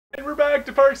we're back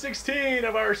to part 16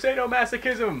 of our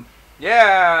sadomasochism.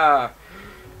 Yeah.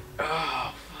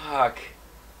 Oh, fuck.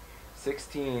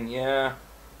 16, yeah.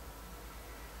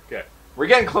 Okay. We're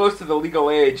getting close to the legal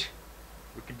age.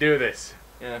 We can do this.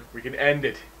 Yeah. We can end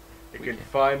it. It can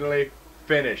finally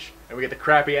finish. And we get the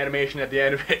crappy animation at the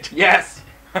end of it. Yes!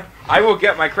 I will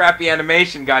get my crappy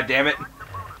animation, goddammit.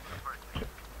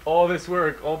 All this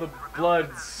work, all the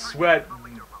blood, sweat,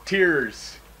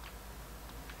 tears.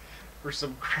 For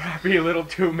some crappy little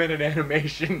 2-minute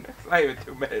animation. It's not even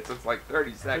 2 minutes, it's like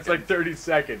 30 seconds. It's like 30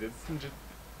 seconds. It's just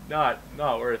not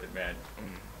worth it, man.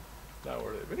 Not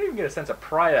worth it. We don't even get a sense of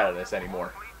pride out of this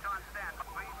anymore.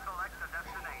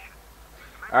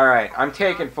 Alright, I'm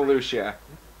taking Felucia.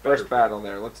 First battle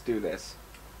there, let's do this.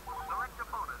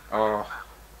 Oh.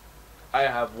 I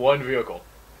have one vehicle,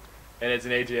 and it's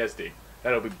an ATSD.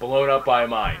 That'll be blown up by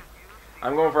mine.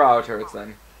 I'm going for auto turrets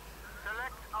then.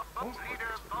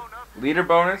 Leader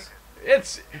bonus?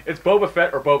 It's Boba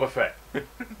Fett or Boba Fett.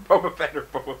 Boba Fett or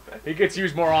Boba Fett. He gets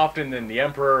used more often than the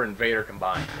Emperor and Vader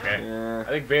combined. Okay? Yeah. I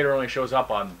think Vader only shows up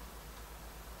on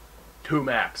 2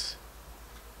 maps.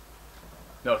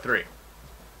 No, 3.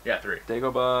 Yeah, 3.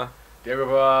 Dagobah.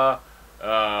 Dagobah,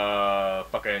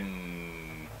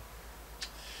 fucking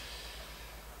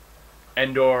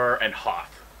Endor and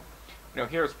Hoth. You know,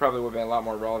 Heroes probably would have been a lot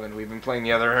more relevant. We've been playing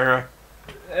the other era.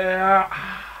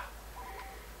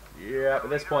 Yeah, at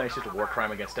this point, it's just a war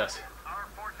crime against us. Our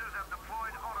forces have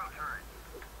deployed auto turrets.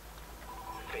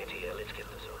 Let's get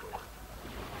this over with.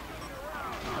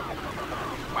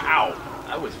 Wow,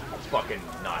 that was fucking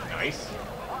not nice.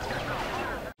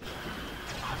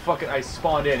 I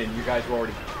spawned in and you guys were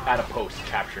already at a post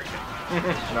capturing me.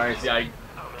 Nice. Yeah, I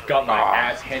got my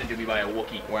ass handed to me by a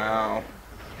Wookiee. Wow.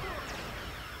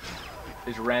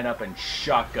 They just ran up and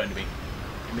shotgunned me.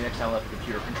 Maybe next time I'll let the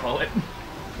computer control it.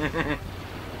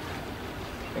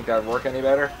 Think that would work any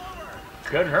better?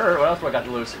 Couldn't hurt. What else do I got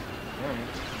to lose?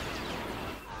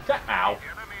 Ow.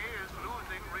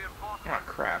 Oh,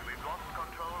 crap.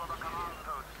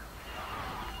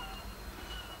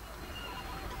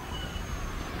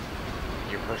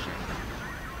 You're pushing.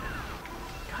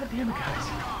 God damn it, guys.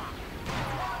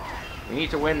 We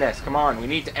need to win this. Come on, we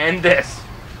need to end this.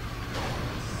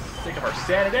 Sick of our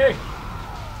sanity.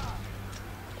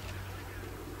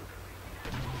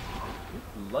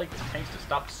 Like tanks to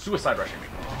stop suicide rushing me.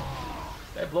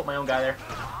 Did I blow up my own guy there?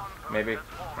 Maybe. I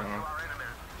don't know.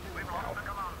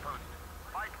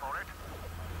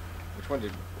 Which one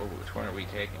did? Oh, which one are we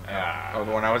taking? Oh,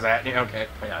 the one I was at. Yeah, okay.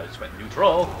 Oh, yeah, I just went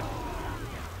neutral.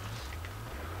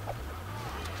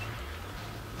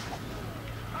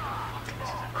 This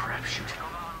is a crapshoot.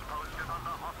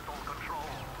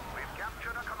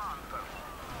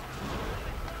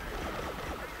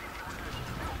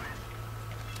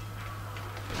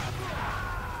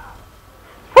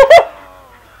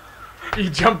 He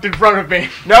jumped in front of me.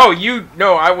 No, you.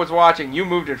 No, I was watching. You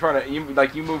moved in front of you.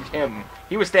 Like you moved him.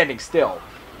 He was standing still.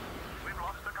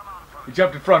 He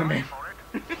jumped in front of me.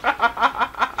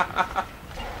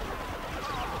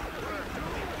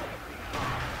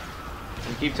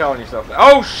 You keep telling yourself that.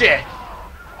 Oh shit!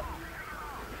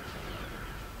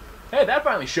 Hey, that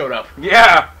finally showed up.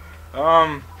 Yeah.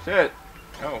 Shit.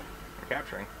 Oh, we're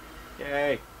capturing.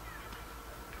 Yay.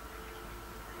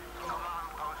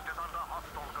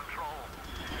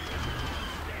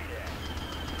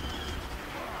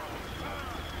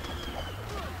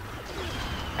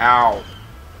 Ow.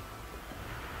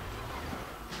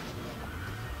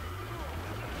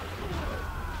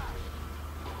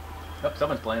 Oh,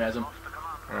 someone's playing as him.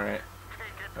 Alright.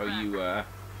 Oh, you,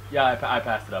 Yeah, I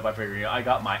passed it up. I figured, you know, I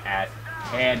got my ass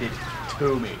handed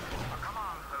to me.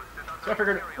 So I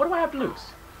figured, what do I have to lose?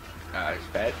 it's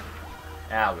fed.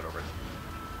 I'll get over it.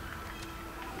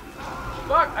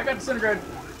 Fuck, I got disintegrated.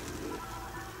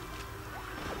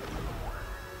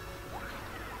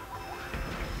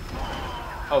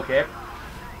 Okay.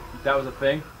 That was a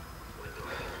thing.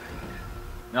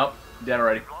 Nope, dead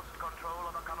already.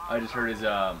 I just heard his,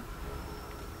 Yeah,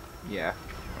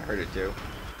 I heard it too.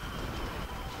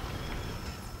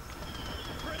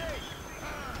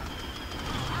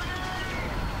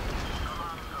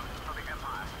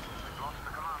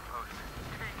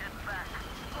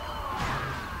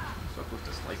 So close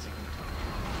to slicing.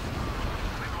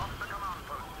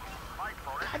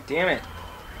 God damn it.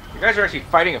 You guys are actually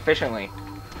fighting efficiently.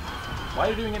 Why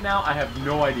they're doing it now, I have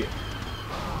no idea.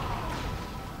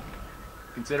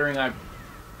 Considering I've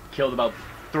killed about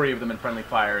 3 of them in friendly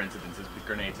fire incidences with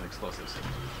grenades and explosives.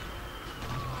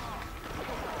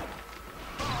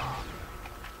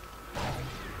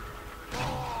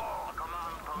 Oh,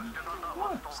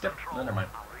 step. No, never mind.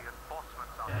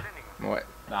 What?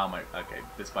 Now my okay.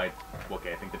 This might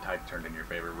okay. I think the tide turned in your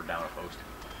favor. We're down a post.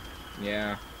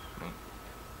 Yeah.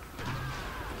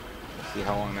 See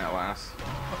how long that lasts.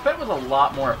 Fett was a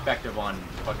lot more effective on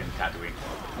fucking Tatooine.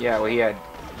 Yeah, well, he had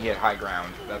high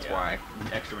ground. That's Yeah. why.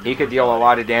 Extra He could deal a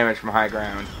lot of damage from high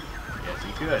ground. Yes,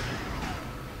 he could.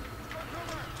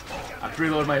 I have to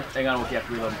reload my... Hang on, okay, I have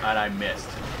to reload, and I missed.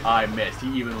 I missed. He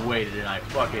even waited, and I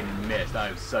fucking missed.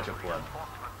 I was such a flub.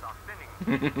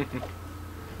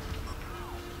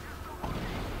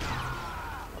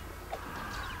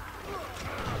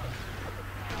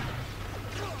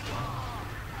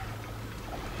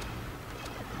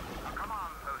 A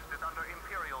command post is under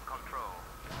Imperial control.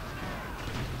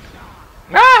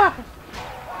 Ah!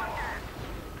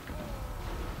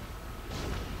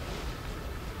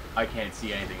 I can't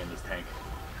see anything in this tank.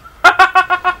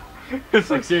 It's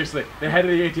like, seriously, the head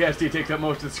of the ATST takes up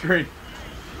most of the screen.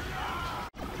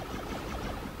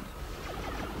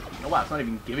 Oh wow, it's not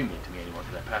even giving it to me anymore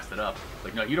because I passed it up.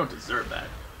 Like, no, you don't deserve that.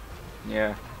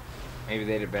 Yeah. Maybe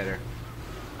they did better.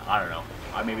 I don't know.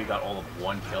 I maybe got all of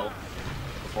one kill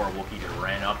before a Wookiee just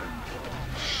ran up and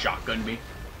shotgunned me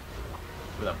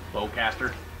with a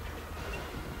bowcaster.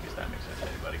 I guess that makes sense to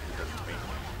anybody because it doesn't me.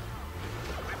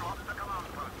 We've lost the command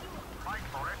post. Fight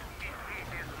for it.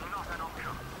 Defeat is not an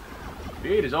option.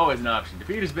 Defeat is always an option.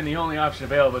 Defeat has been the only option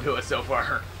available to us so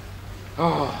far.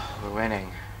 Oh, we're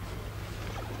winning.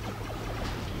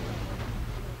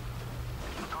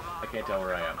 I can't tell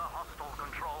where I am.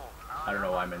 I don't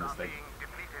know why I'm in this thing.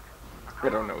 I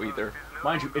don't know either.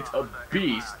 Mind you, it's a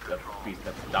beast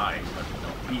that's dying, but you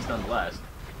know, beast nonetheless.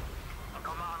 The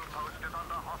command post is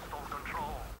under hostile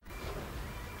control.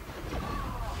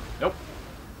 Nope.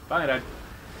 Finally died.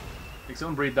 Think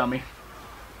someone breathed on me.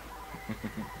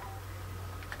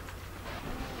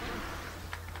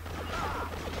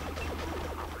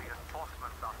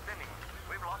 Reinforcements are thinning.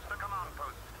 We've lost the command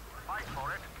post. Fight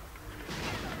for it.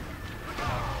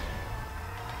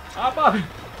 Hop up!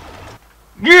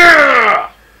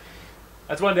 Yeah!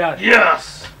 That's one down.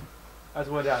 Yes! That's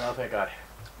one down. Oh, thank God.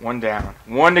 One down.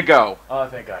 One to go. Oh,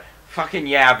 thank God. Fucking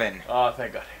Yavin. Oh,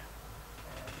 thank God.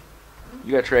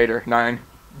 You got traitor. 9.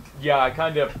 Yeah, I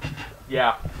kind of...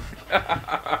 Yeah.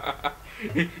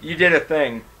 You did a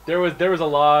thing. There was a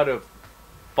lot of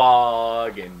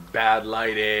fog and bad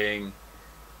lighting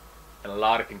and a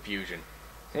lot of confusion.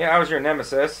 Yeah, I was your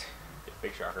nemesis.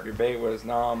 Big shocker. Your bait was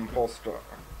Nom Pulsatra.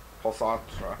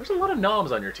 There's a lot of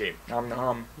noms on your team. Nom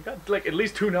nom. You got like at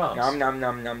least 2 noms. Nom nom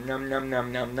nom nom nom nom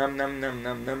nom nom nom nom nom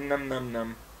nom nom nom nom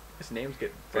nom. His names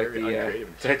get It's like very the uncreative.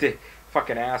 it's like the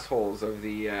fucking assholes of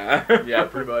the Yeah,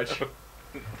 pretty much.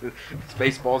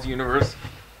 Spaceballs universe.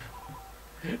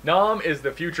 Nom is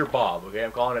the future Bob. Okay,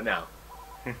 I'm calling it now.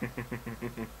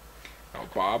 Oh,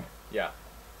 Bob. Yeah.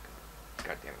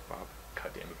 God damn it, Bob.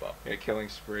 God damn it, Bob. You got killing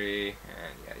spree,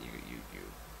 and yeah,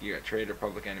 you got traitor,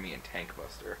 public enemy, and tank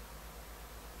buster.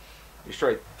 You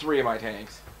destroyed 3 of my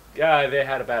tanks. Yeah, they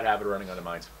had a bad habit of running on the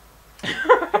mines.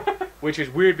 Which is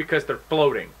weird because they're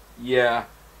floating. Yeah.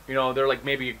 You know, they're like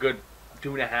maybe a good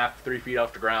 2.5, 3 feet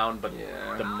off the ground, but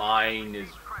Yeah. the mine is...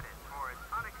 Credit for its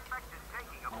unexpected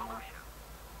taking of pollution.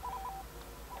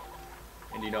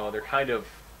 And you know, they're kind of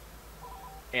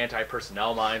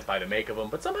anti-personnel mines by the make of them,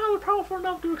 but somehow they're powerful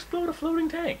enough to explode a floating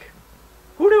tank.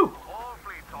 Who knew? All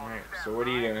fleets on Alright, standby. so what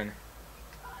are you doing?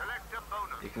 Select a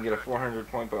bonus. You can get a 400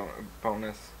 point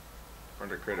bonus.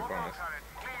 400 credit bonus.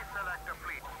 Please select a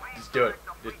fleet. Please Just do it.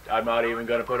 select a fleet. I'm not even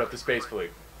going to put up the space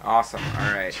fleet. Awesome.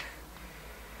 Alright.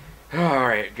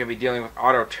 Alright, gonna be dealing with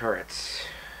auto turrets.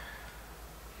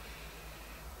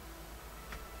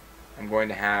 I'm going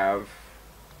to have...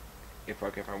 If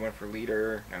I went for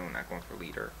leader... No, I'm not going for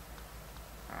leader.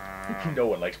 No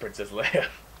one likes Princess Leia.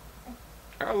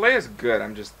 Leia's good,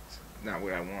 I'm just not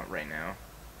what I want right now.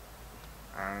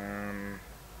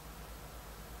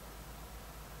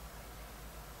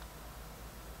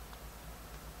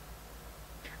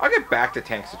 I'll get back to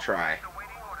tanks to try.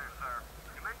 Awaiting orders, sir.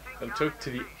 Commencing It took to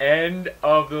the end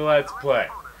of the Let's Play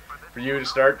for you to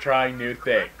start trying new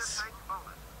things.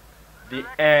 The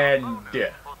end. for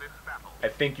this battle. I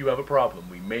think you have a problem.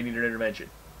 We may need an intervention.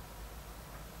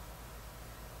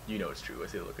 You know it's true. I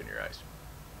see the look in your eyes.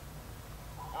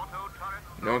 Auto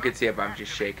turret. No one can see it, but I'm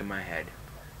just shaking my head.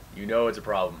 You know it's a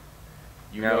problem.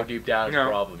 You No. know deep down it's No. a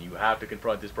problem. You have to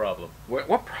confront this problem.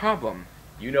 What problem?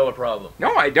 You know a problem.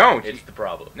 No, I don't. It's the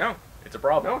problem. No. It's a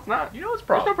problem. No, it's not. You know it's a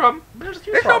There's problem. no problem. There's a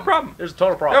huge There's no problem. problem. There's a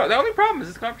total No, problem. the only problem is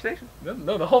this conversation.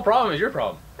 No, the whole problem is your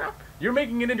problem. No. You're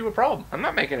making it into a problem. I'm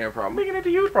not making it a I'm problem. making it into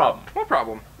a huge problem. What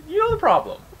problem? You know the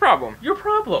problem. What problem? Your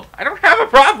problem. I don't have a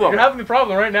problem. You're having the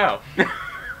problem right now.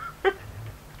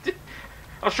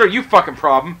 I'll show you fucking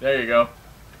problem. There you go.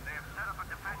 They have set up a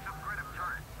defensive grid of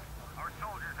turrets. Our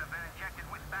soldiers have been injected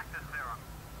with Bactus serum.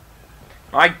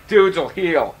 My dudes will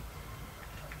heal.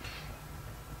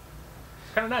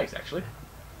 Kind of nice, actually.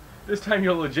 This time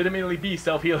you'll legitimately be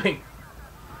self-healing.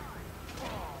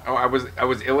 Oh, I was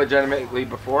illegitimately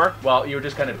before? Well, you were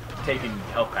just kind of taking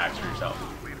health packs for yourself.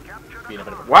 Being a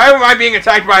bit of a... Why am I being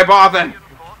attacked by a Bothan?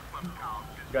 You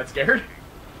got scared?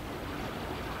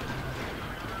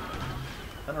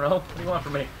 I don't know. What do you want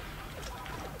from me?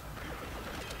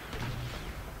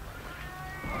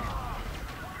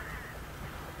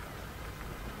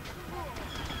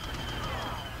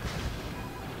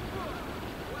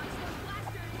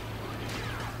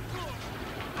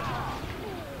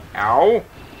 Ow.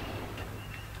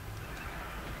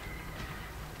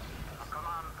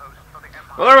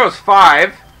 Well, there goes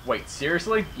 5. Wait,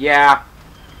 seriously? Yeah.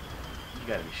 You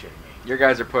gotta be shitting me. Your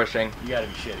guys are pushing. You gotta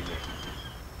be shitting me.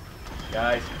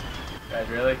 Guys,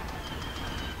 really?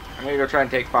 I'm gonna go try and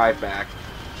take 5 back.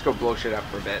 Just go blow shit up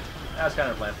for a bit. That was kind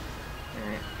of the plan.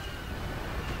 Alright.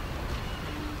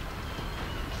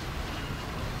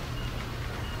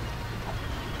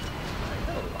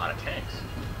 I got a lot of tanks.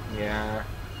 Yeah.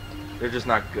 They're just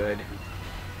not good.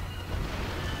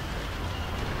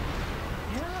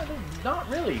 Yeah, not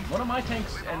really. One of my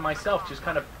tanks and myself just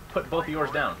kind of put both of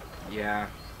yours down. Yeah.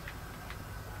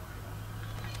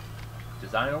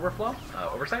 Design overflow?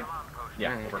 Oversight?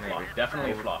 Yeah, Mm, overflow. maybe.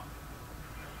 Definitely a flaw.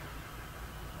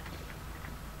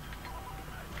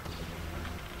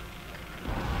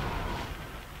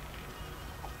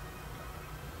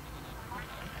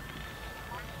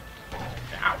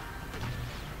 Ow.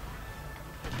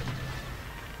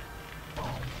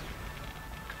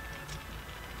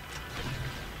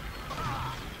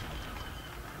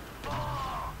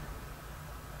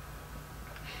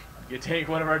 You take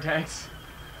one of our tanks.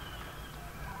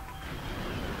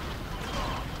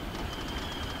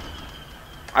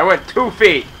 I went 2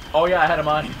 feet. Oh yeah, I had him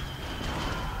on.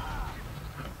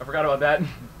 I forgot about that.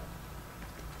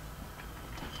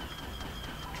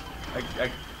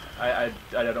 I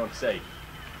don't know what to say.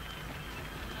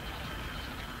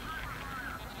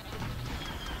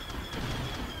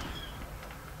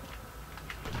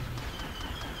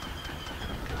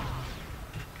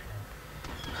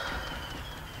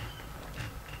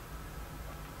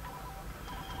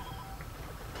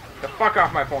 The fuck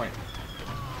off my point.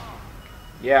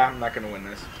 Yeah, I'm not gonna win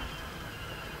this.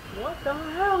 What the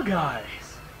hell,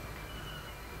 guys?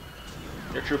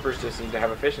 Your troopers just seem to have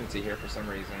efficiency here for some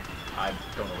reason. I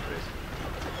don't know what it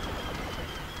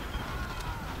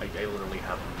is. I literally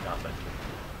have nothing.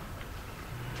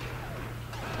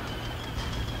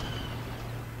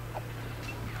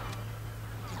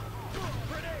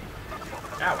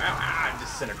 Ow, ow, ah, I'm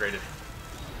disintegrated.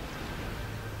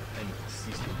 And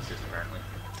ceased to exist, apparently.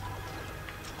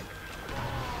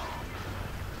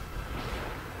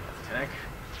 That's a tank.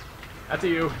 That's a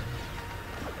you.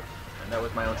 And that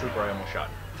was my own trooper I almost shot.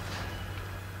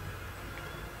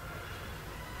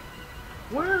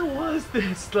 Where was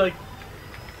this, like,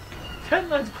 10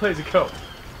 Let's Plays ago?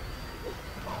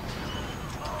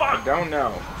 I don't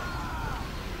know.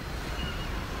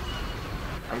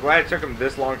 I'm glad it took them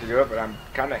this long to do it, but I'm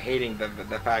kind of hating the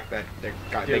fact that they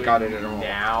got it at all.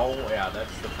 Now, yeah,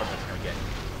 that's the part that's gonna get.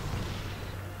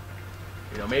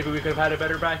 You know, maybe we could have had a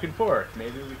better back and forth.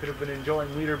 Maybe we could have been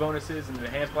enjoying leader bonuses and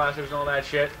enhanced blasters and all that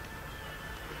shit.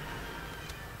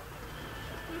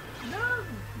 No,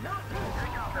 not really.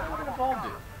 I would have evolved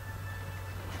it.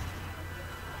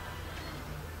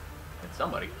 And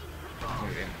somebody.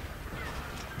 Okay.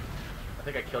 I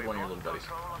think I killed one of your little buddies.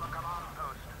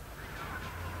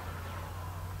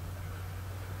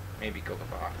 Maybe kill the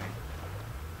bot.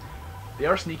 They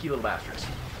are sneaky little bastards.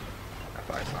 I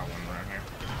thought I saw one around here.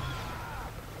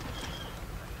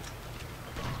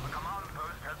 The command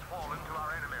post has fallen to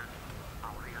our enemies.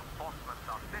 Our reinforcements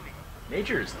are thinning.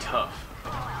 Nature is tough.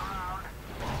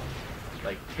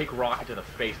 Like, take rocket to the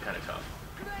face kind of tough.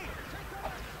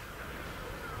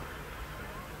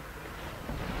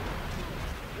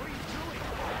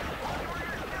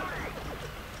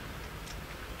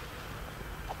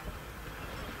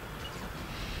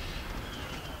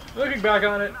 Looking back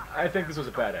on it, I think this was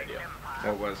a bad idea.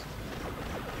 What was?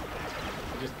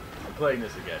 Just playing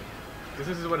this again. Because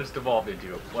this is what it's devolved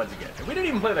into once again. And we didn't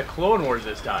even play the Clone Wars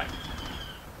this time.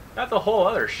 That's a whole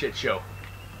other shit show.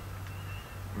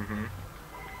 Mm-hmm.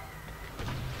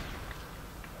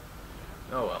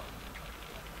 Oh well.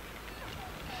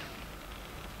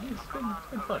 It's been fun.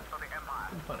 It's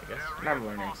been fun, I guess. And I'm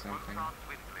learning something.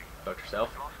 About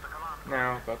yourself?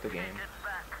 No, about the game.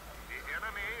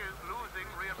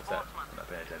 What's that? I'm not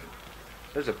paying attention.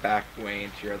 There's a back way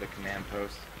into your other command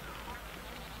post.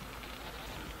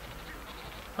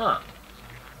 Huh.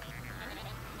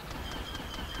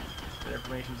 That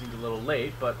information seems a little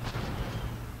late, but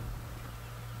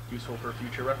useful for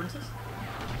future references.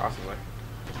 Possibly.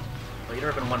 Well, you've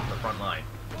never been one from the front line.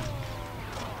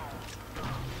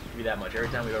 Give you that much. Every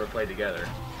time we've ever played together,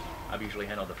 I've usually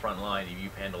handled the front line, and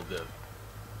you've handled the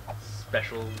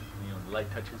special,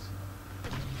 light touches.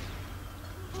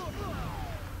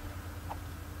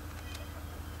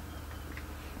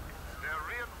 Their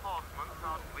reinforcements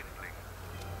are dwindling.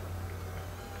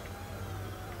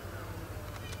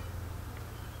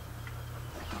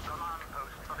 Command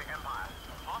post for the Empire.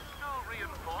 Hostile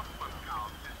reinforcement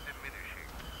count is diminishing.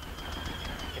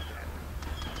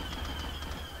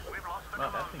 We've lost the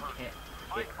Wow, that command thing post. can't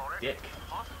Fight hit for it. dick.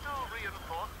 Hostile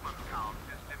reinforcement count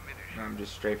is diminishing. I'm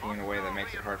just strafing in a way that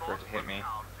makes it hard for it to hit me.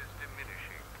 Count is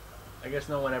diminishing. I guess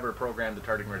no one ever programmed the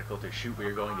targeting reticle to shoot where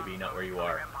you're going to be, not where you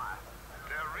are. Empire.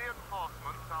 Their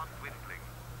reinforcements are dwindling.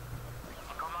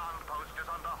 Command post is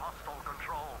under hostile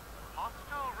control.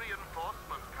 Hostile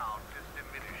reinforcement count is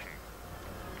diminishing.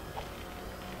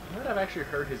 Now that I've actually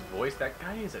heard his voice, that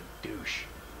guy is a douche.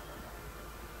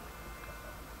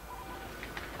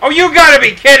 Oh, you gotta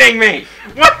be kidding me!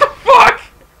 What the fuck?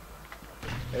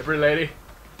 Hey, pretty lady.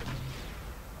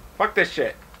 Fuck this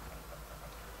shit.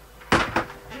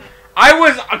 I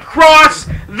was across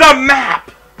the map!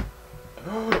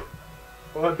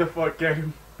 What the fuck,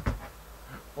 game?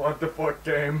 What the fuck,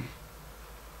 game?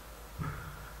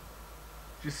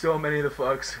 Just so many of the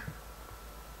fucks.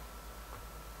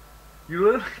 You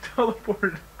literally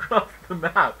teleported across the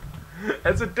map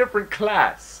as a different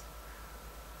class.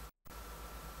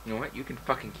 You know what? You can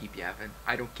fucking keep yapping.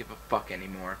 I don't give a fuck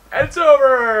anymore. It's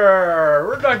over!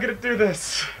 We're not gonna do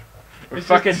this. We're It's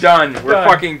fucking just done. We're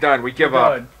fucking done. We give We're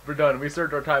up. done. We're done. We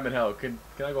served our time in hell. Can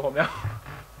I go home now?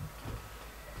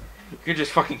 You can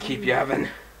just fucking keep yapping.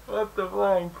 What the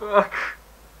flying fuck?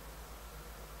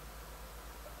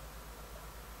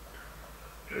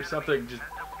 There's something just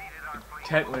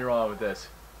intently wrong with this.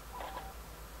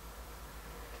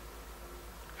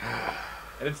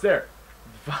 And it's there.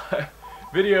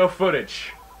 Video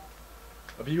footage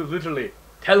of you literally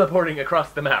teleporting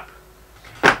across the map.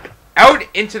 Out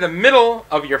into the middle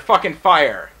of your fucking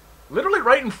fire. Literally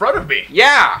right in front of me.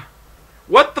 Yeah.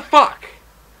 What the fuck?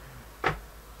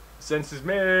 Senses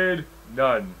made.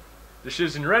 None.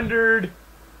 Decision rendered.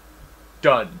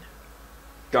 Done.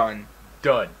 Done.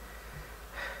 Done.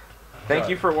 Thank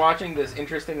you for watching this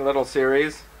interesting little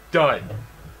series. Done.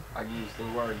 I use the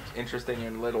word interesting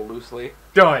and little loosely.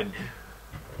 Done.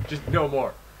 Just no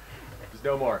more. Just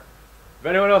no more. If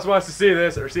anyone else wants to see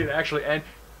this or see it actually end,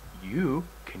 you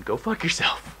can go fuck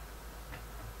yourself.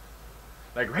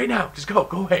 Like right now, just go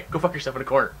away. Go fuck yourself in a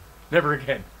corner. Never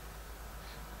again.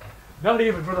 Not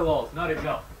even for the lulz. Not even,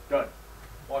 no. Done.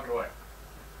 Walk away.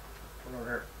 Come over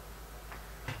here.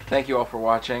 Thank you all for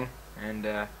watching,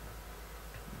 and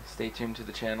stay tuned to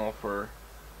the channel for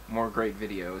more great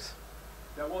videos.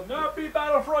 That will not be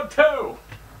Battlefront 2!